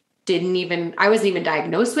 which I wasn't even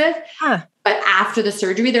diagnosed with. But after the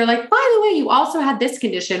surgery, they're like, by the way, you also had this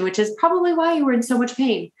condition, which is probably why you were in so much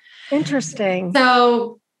pain. Interesting.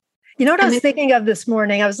 So what I was thinking of this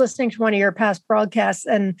morning? I was listening to one of your past broadcasts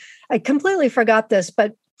and I completely forgot this,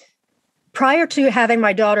 but prior to having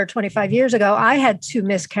my daughter 25 years ago, I had 2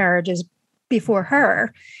 miscarriages before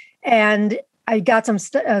her. And I got some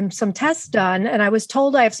tests done, and I was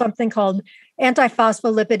told I have something called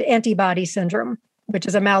antiphospholipid antibody syndrome, which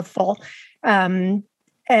is a mouthful. And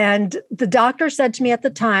the doctor said to me at the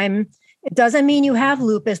time, it doesn't mean you have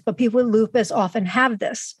lupus, but people with lupus often have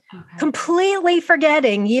this. Okay. Completely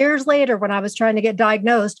forgetting years later when I was trying to get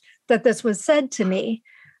diagnosed that this was said to me.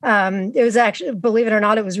 It was actually, believe it or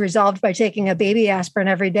not, it was resolved by taking a baby aspirin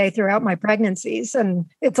every day throughout my pregnancies. And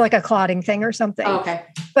it's like a clotting thing or something. Oh, okay.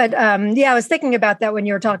 But I was thinking about that when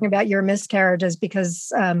you were talking about your miscarriages,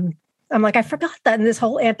 because I'm like, I forgot that in this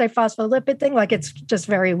whole antiphospholipid thing, like it's just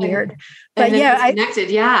very weird. But connected.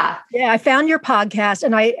 Yeah. I found your podcast,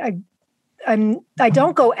 and I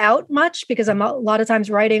don't go out much because I'm a lot of times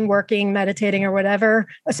writing, working, meditating, or whatever,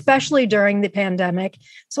 especially during the pandemic.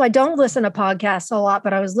 So I don't listen to podcasts a lot,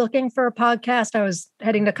 but I was looking for a podcast. I was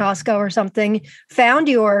heading to Costco or something, found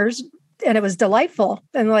yours, and it was delightful.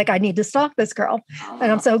 And I need to stalk this girl.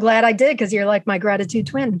 And I'm so glad I did, because you're like my gratitude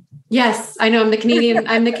twin. Yes, I know. I'm the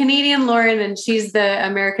Canadian Lauren, and she's the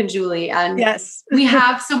American Julie. And yes, we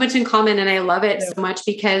have so much in common, and I love it so much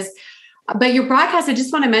but your broadcast, I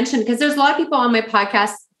just want to mention, because there's a lot of people on my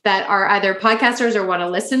podcast that are either podcasters or want to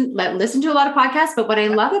listen to a lot of podcasts. But what I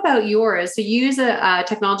love about yours, so you use a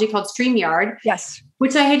technology called StreamYard. Yes.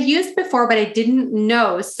 Which I had used before, but I didn't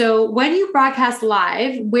know. So when you broadcast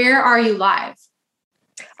live, where are you live?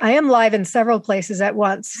 I am live in several places at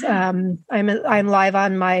once. I'm live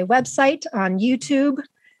on my website, on YouTube,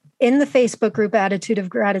 in the Facebook group, Attitude of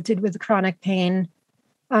Gratitude with Chronic Pain,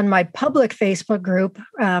 on my public Facebook group,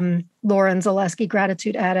 Lauren Zaleski,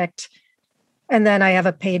 Gratitude Addict. And then I have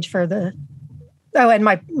a page for and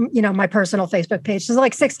my personal Facebook page. So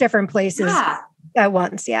there's 6 different places at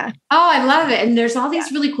once. Yeah. Oh, I love it. And there's all these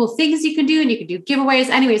really cool things you can do, and you can do giveaways.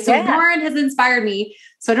 Anyway, so Lauren has inspired me.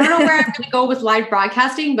 So I don't know where I'm going to go with live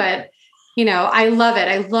broadcasting, but I love it.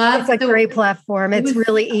 It's a great platform. It's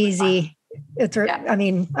really easy.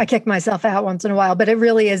 I kick myself out once in a while, but it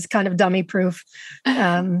really is kind of dummy proof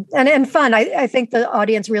and fun. I think the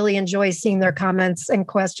audience really enjoys seeing their comments and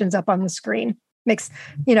questions up on the screen. Makes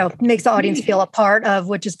the audience feel a part of,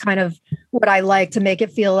 which is kind of what I like, to make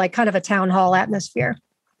it feel like kind of a town hall atmosphere.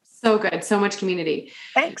 So good. So much community.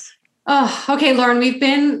 Thanks. Oh, okay, Lauren, we've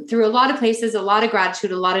been through a lot of places, a lot of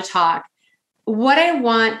gratitude, a lot of talk. What I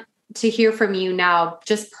want to hear from you now,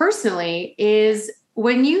 just personally, is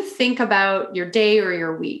when you think about your day or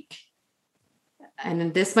your week,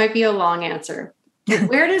 and this might be a long answer,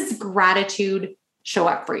 where does gratitude show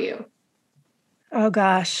up for you? Oh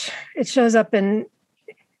gosh, it shows up in,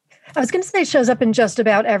 I was going to say it shows up in just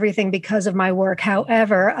about everything because of my work.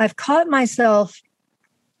 However, I've caught myself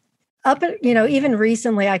even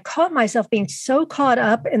recently, I caught myself being so caught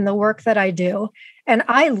up in the work that I do. And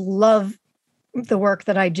I love the work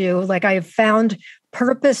that I do. Like, I have found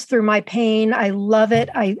purpose through my pain. I love it.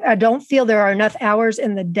 I don't feel there are enough hours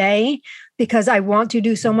in the day because I want to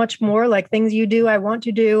do so much more, like things you do, I want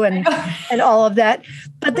to do, and all of that.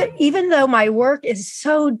 But even though my work is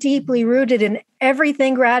so deeply rooted in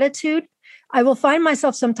everything gratitude, I will find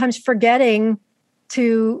myself sometimes forgetting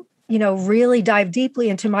to, really dive deeply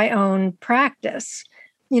into my own practice.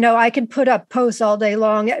 I could put up posts all day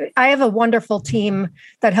long. I have a wonderful team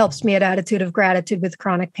that helps me at Attitude of Gratitude with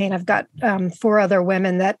chronic pain. I've got 4 other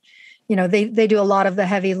women that, they do a lot of the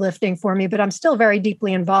heavy lifting for me, but I'm still very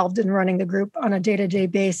deeply involved in running the group on a day-to-day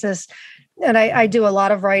basis. And I do a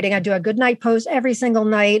lot of writing. I do a good night post every single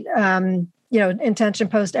night, intention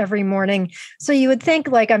post every morning. So you would think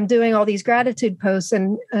like I'm doing all these gratitude posts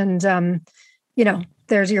and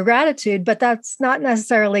there's your gratitude, but that's not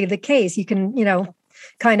necessarily the case. You can,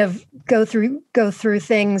 kind of go through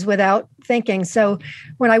things without thinking. So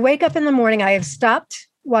when I wake up in the morning, I have stopped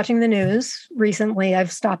watching the news. Recently,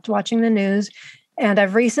 I've stopped watching the news, and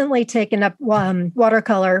I've recently taken up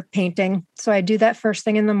watercolor painting. So I do that first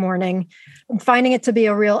thing in the morning. I'm finding it to be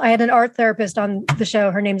I had an art therapist on the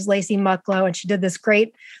show. Her name's Lacey Mucklow, and she did this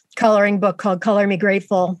great coloring book called Color Me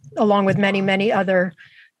Grateful, along with many, many other.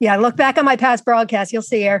 Yeah, look back on my past broadcasts. You'll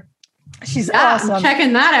see her. She's awesome. I'm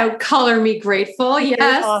checking that out. Color Me Grateful.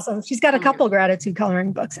 Yes. Awesome. She's got a couple gratitude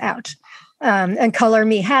coloring books out. And Color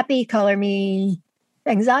Me Happy, Color Me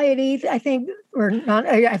Anxiety, I think, or not,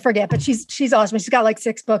 I forget, but she's awesome. She's got like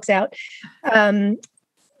 6 books out.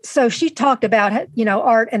 So she talked about,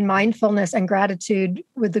 art and mindfulness and gratitude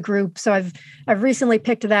with the group. So I've recently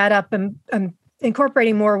picked that up and I'm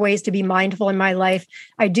incorporating more ways to be mindful in my life.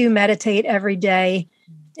 I do meditate every day.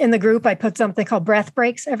 In the group, I put something called breath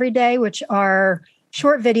breaks every day, which are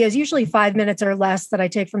short videos, usually 5 minutes or less, that I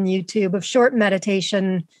take from YouTube of short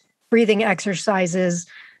meditation, breathing exercises.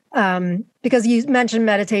 Because you mentioned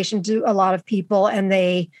meditation to a lot of people and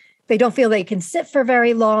they don't feel they can sit for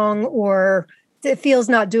very long, or it feels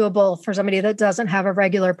not doable for somebody that doesn't have a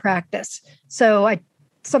regular practice. So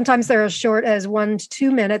sometimes they're as short as 1 to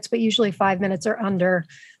 2 minutes, but usually 5 minutes or under.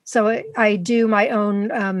 So I do my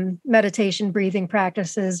own meditation breathing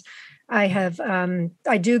practices. I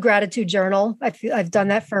do gratitude journal. I've done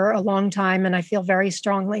that for a long time, and I feel very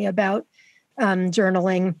strongly about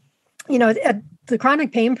journaling. At the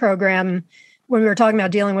chronic pain program, when we were talking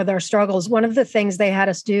about dealing with our struggles, one of the things they had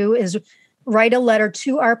us do is write a letter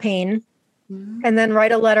to our pain, and then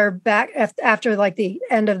write a letter back after like the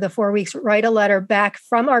end of the 4 weeks, write a letter back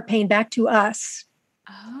from our pain back to us.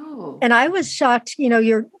 Oh. And I was shocked,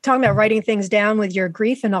 you're talking about writing things down with your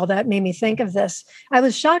grief and all that made me think of this. I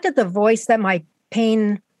was shocked at the voice that my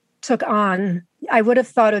pain took on. I would have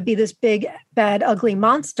thought it would be this big, bad, ugly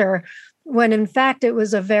monster, when in fact it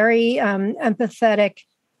was a very empathetic,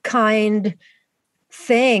 kind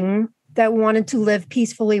thing that wanted to live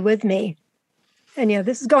peacefully with me. And,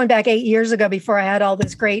 this is going back 8 years ago before I had all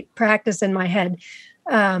this great practice in my head.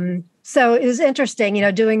 So it was interesting,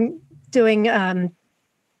 doing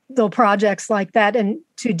little projects like that and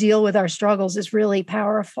to deal with our struggles is really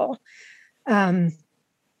powerful. Wow.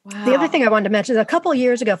 The other thing I wanted to mention is a couple of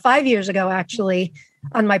years ago, 5 years ago, actually,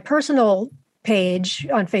 on my personal page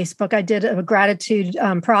on Facebook, I did a gratitude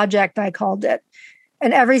project, I called it.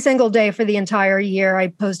 And every single day for the entire year, I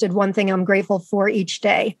posted one thing I'm grateful for each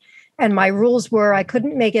day. And my rules were I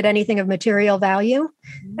couldn't make it anything of material value,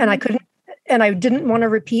 and I didn't want to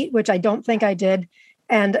repeat, which I don't think I did.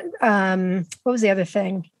 And what was the other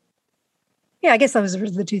thing? Yeah, I guess those were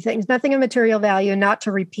the 2 things. Nothing of material value, not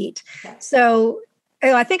to repeat. So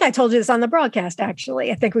I think I told you this on the broadcast,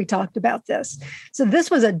 actually. I think we talked about this. So this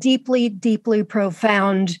was a deeply, deeply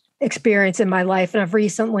profound experience in my life. And I've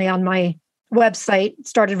recently on my website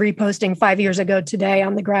started reposting 5 years ago today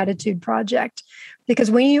on the Gratitude Project.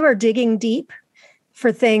 Because when you are digging deep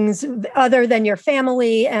for things other than your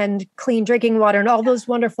family and clean drinking water and all those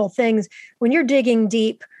wonderful things, when you're digging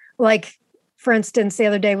deep, like, for instance, the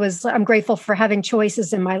other day was, I'm grateful for having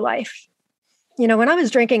choices in my life. When I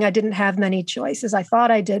was drinking, I didn't have many choices. I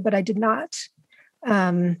thought I did, but I did not.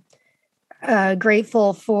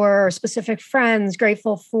 Grateful for specific friends,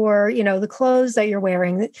 grateful for, the clothes that you're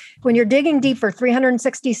wearing. When you're digging deep for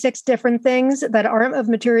 366 different things that aren't of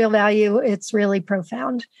material value, it's really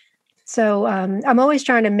profound. So I'm always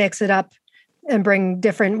trying to mix it up and bring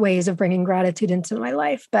different ways of bringing gratitude into my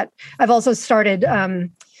life. But I've also started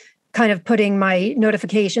kind of putting my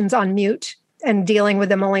notifications on mute and dealing with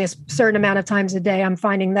them only a certain amount of times a day, I'm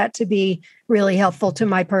finding that to be really helpful to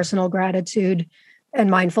my personal gratitude and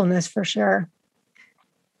mindfulness for sure.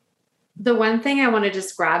 The one thing I want to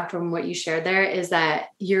just grab from what you shared there is that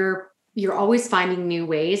you're always finding new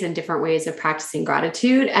ways and different ways of practicing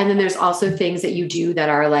gratitude. And then there's also things that you do that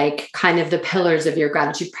are like kind of the pillars of your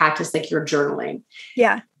gratitude practice, like your journaling.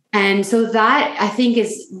 Yeah. And so that I think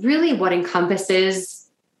is really what encompasses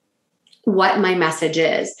what my message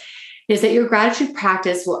is that your gratitude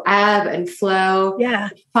practice will ebb and flow. Yeah.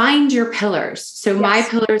 Find your pillars. So my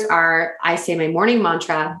pillars are, I say my morning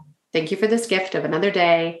mantra, thank you for this gift of another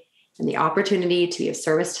day and the opportunity to be of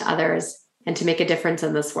service to others and to make a difference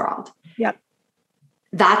in this world. Yep.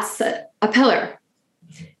 That's a pillar.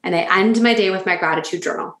 And I end my day with my gratitude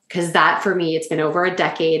journal because that for me, it's been over a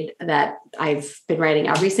decade that I've been writing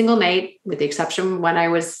every single night with the exception when I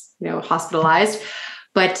was, hospitalized.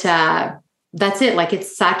 But that's it. Like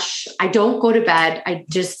I don't go to bed. I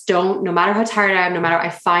just don't, no matter how tired I am, I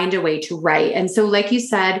find a way to write. And so like you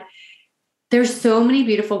said, there's so many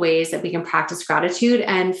beautiful ways that we can practice gratitude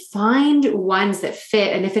and find ones that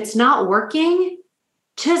fit. And if it's not working,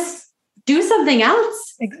 just do something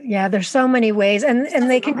else. Yeah, there's so many ways. And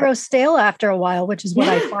they can grow stale after a while, which is what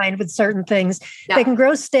I find with certain things. Yeah. They can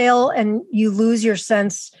grow stale and you lose your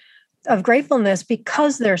sense of gratefulness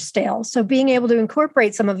because they're stale. So being able to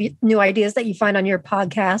incorporate some of the new ideas that you find on your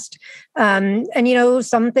podcast. And,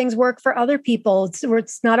 some things work for other people.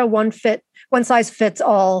 It's not a one size fits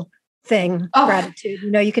all thing. Gratitude.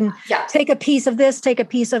 You can take a piece of this, take a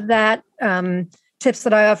piece of that. Tips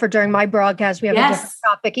that I offer during my broadcast. We have a different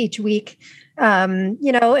topic each week. And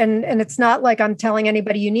it's not like I'm telling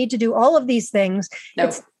anybody you need to do all of these things. Nope.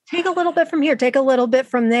 It's take a little bit from here, take a little bit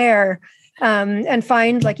from there. And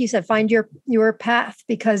find, like you said, find your path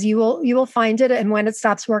because you will find it. And when it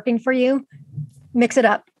stops working for you, mix it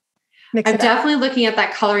up. I'm definitely looking at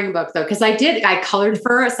that coloring book though, because I colored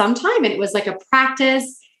for some time and it was like a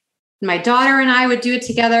practice. My daughter and I would do it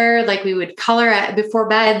together. Like we would color before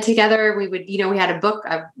bed together. We would, we had a book,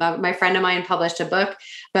 my friend of mine published a book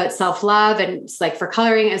about self-love and it's like for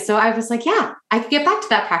coloring. And so I was like, I could get back to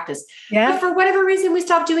that practice. Yeah. But for whatever reason, we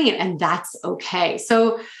stopped doing it and that's okay.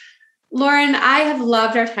 So Lauren, I have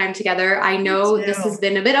loved our time together. I know this has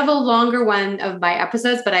been a bit of a longer one of my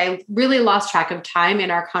episodes, but I really lost track of time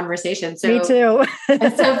in our conversation. So, me too.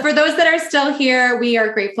 So for those that are still here, we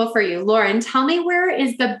are grateful for you. Lauren, tell me where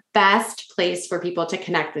is the best place for people to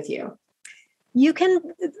connect with you? You can,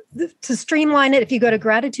 to streamline it, if you go to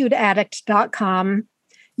gratitudeaddict.com,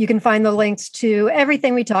 you can find the links to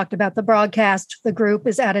everything we talked about. The broadcast, the group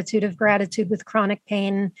is Attitude of Gratitude with Chronic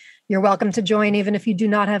Pain. You're welcome to join, even if you do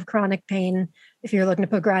not have chronic pain, if you're looking to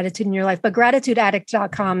put gratitude in your life. But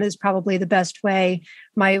gratitudeaddict.com is probably the best way.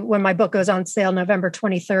 When my book goes on sale November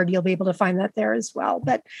 23rd, you'll be able to find that there as well.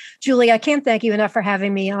 But Julie, I can't thank you enough for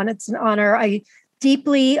having me on. It's an honor. I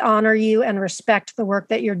deeply honor you and respect the work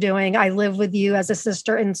that you're doing. I live with you as a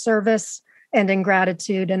sister in service and in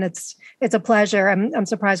gratitude. And it's a pleasure. I'm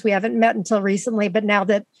surprised we haven't met until recently, but now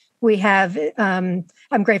that we have, I'm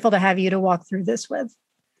grateful to have you to walk through this with.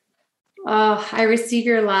 Oh, I receive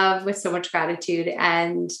your love with so much gratitude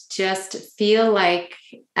and just feel like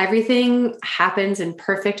everything happens in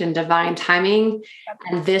perfect and divine timing.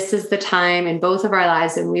 And this is the time in both of our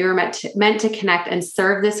lives when we were meant to connect and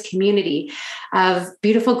serve this community of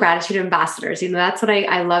beautiful gratitude ambassadors. That's what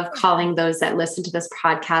I love calling those that listen to this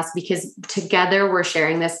podcast, because together we're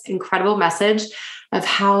sharing this incredible message of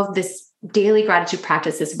how this daily gratitude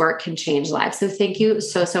practice, this work can change lives. So thank you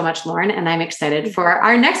so, so much, Lauren. And I'm excited for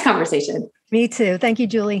our next conversation. Me too. Thank you,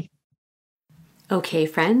 Julie. Okay,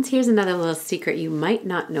 friends, here's another little secret you might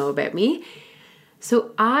not know about me.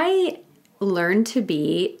 So I learned to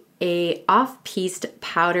be a off-piste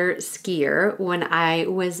powder skier when I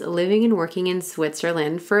was living and working in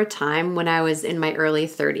Switzerland for a time when I was in my early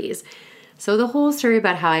 30s. So the whole story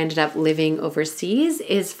about how I ended up living overseas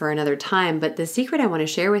is for another time. But the secret I want to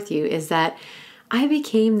share with you is that I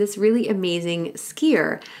became this really amazing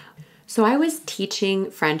skier. So I was teaching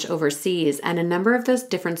French overseas, and a number of those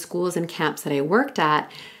different schools and camps that I worked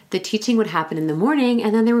at, the teaching would happen in the morning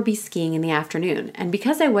and then there would be skiing in the afternoon. And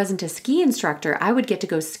because I wasn't a ski instructor, I would get to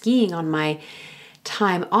go skiing on my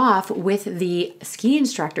time off with the ski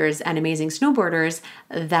instructors and amazing snowboarders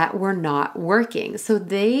that were not working. So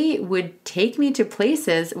they would take me to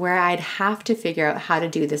places where I'd have to figure out how to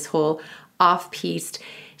do this whole off-piste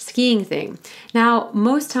skiing thing. Now,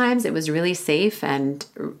 most times it was really safe and,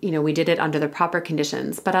 we did it under the proper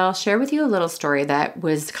conditions, but I'll share with you a little story that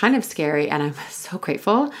was kind of scary. And I'm so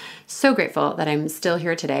grateful that I'm still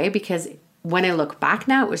here today, because when I look back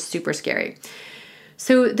now, it was super scary.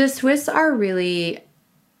 So the Swiss are really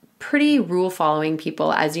pretty rule-following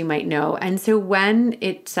people, as you might know. And so when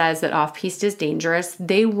it says that off-piste is dangerous,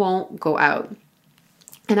 they won't go out.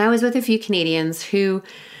 And I was with a few Canadians who,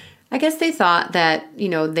 I guess they thought that,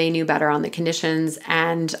 they knew better on the conditions,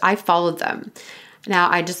 and I followed them. Now,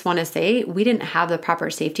 I just want to say we didn't have the proper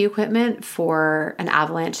safety equipment for an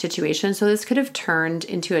avalanche situation, so this could have turned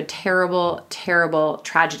into a terrible, terrible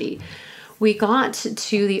tragedy. We got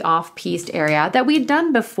to the off-piste area that we'd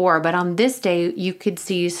done before, but on this day, you could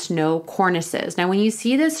see snow cornices. Now, when you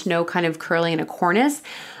see the snow kind of curling in a cornice,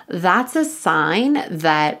 that's a sign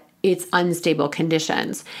that it's unstable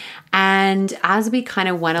conditions. And as we kind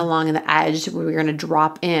of went along the edge, we were going to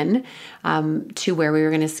drop in to where we were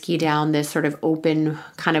going to ski down this sort of open,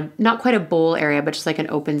 kind of not quite a bowl area, but just like an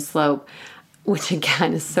open slope, which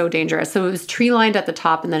again is so dangerous. So it was tree lined at the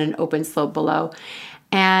top and then an open slope below.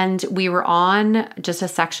 And we were on just a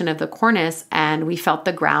section of the cornice and we felt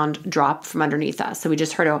the ground drop from underneath us. So we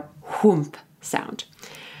just heard a whoomp sound.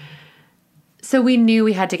 So we knew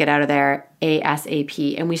we had to get out of there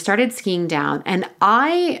ASAP, and we started skiing down. And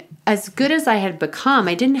I, as good as I had become,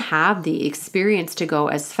 I didn't have the experience to go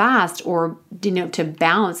as fast or, to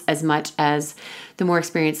bounce as much as the more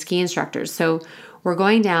experienced ski instructors. So we're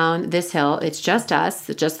going down this hill. It's just us,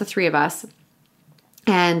 just the three of us.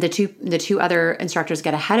 And the two other instructors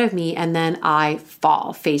get ahead of me, and then I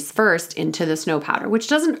fall face first into the snow powder, which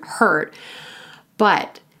doesn't hurt,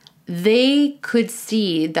 but they could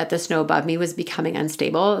see that the snow above me was becoming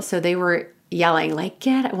unstable. So they were yelling like,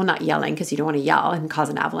 not yelling because you don't want to yell and cause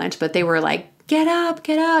an avalanche, but they were like, get up,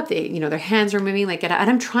 get up. They, their hands were moving like, get up. And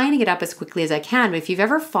I'm trying to get up as quickly as I can. But if you've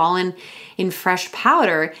ever fallen in fresh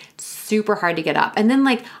powder, it's super hard to get up. And then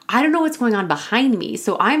I don't know what's going on behind me.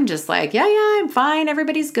 So I'm just like, yeah, I'm fine.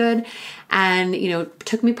 Everybody's good. And, it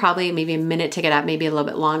took me probably maybe a minute to get up, maybe a little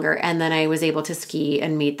bit longer. And then I was able to ski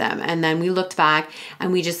and meet them. And then we looked back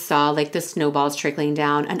and we just saw the snowballs trickling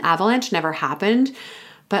down. An avalanche never happened,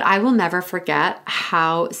 but I will never forget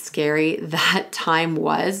how scary that time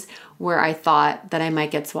was, where I thought that I might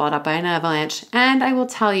get swallowed up by an avalanche. And I will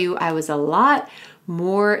tell you, I was a lot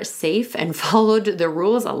more safe and followed the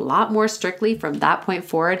rules a lot more strictly from that point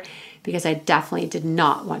forward, because I definitely did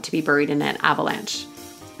not want to be buried in an avalanche.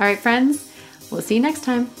 All right, friends, we'll see you next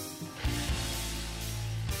time.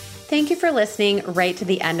 Thank you for listening right to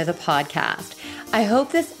the end of the podcast. I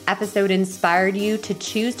hope this episode inspired you to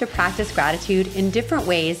choose to practice gratitude in different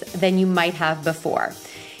ways than you might have before.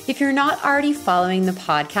 If you're not already following the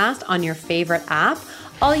podcast on your favorite app,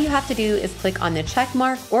 all you have to do is click on the check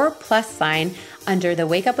mark or plus sign under the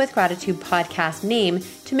Wake Up with Gratitude podcast name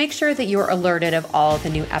to make sure that you're alerted of all the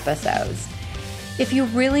new episodes. If you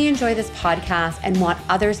really enjoy this podcast and want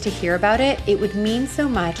others to hear about it, it would mean so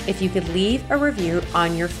much if you could leave a review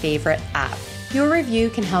on your favorite app. Your review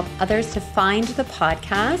can help others to find the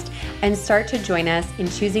podcast and start to join us in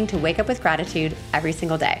choosing to wake up with gratitude every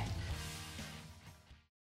single day.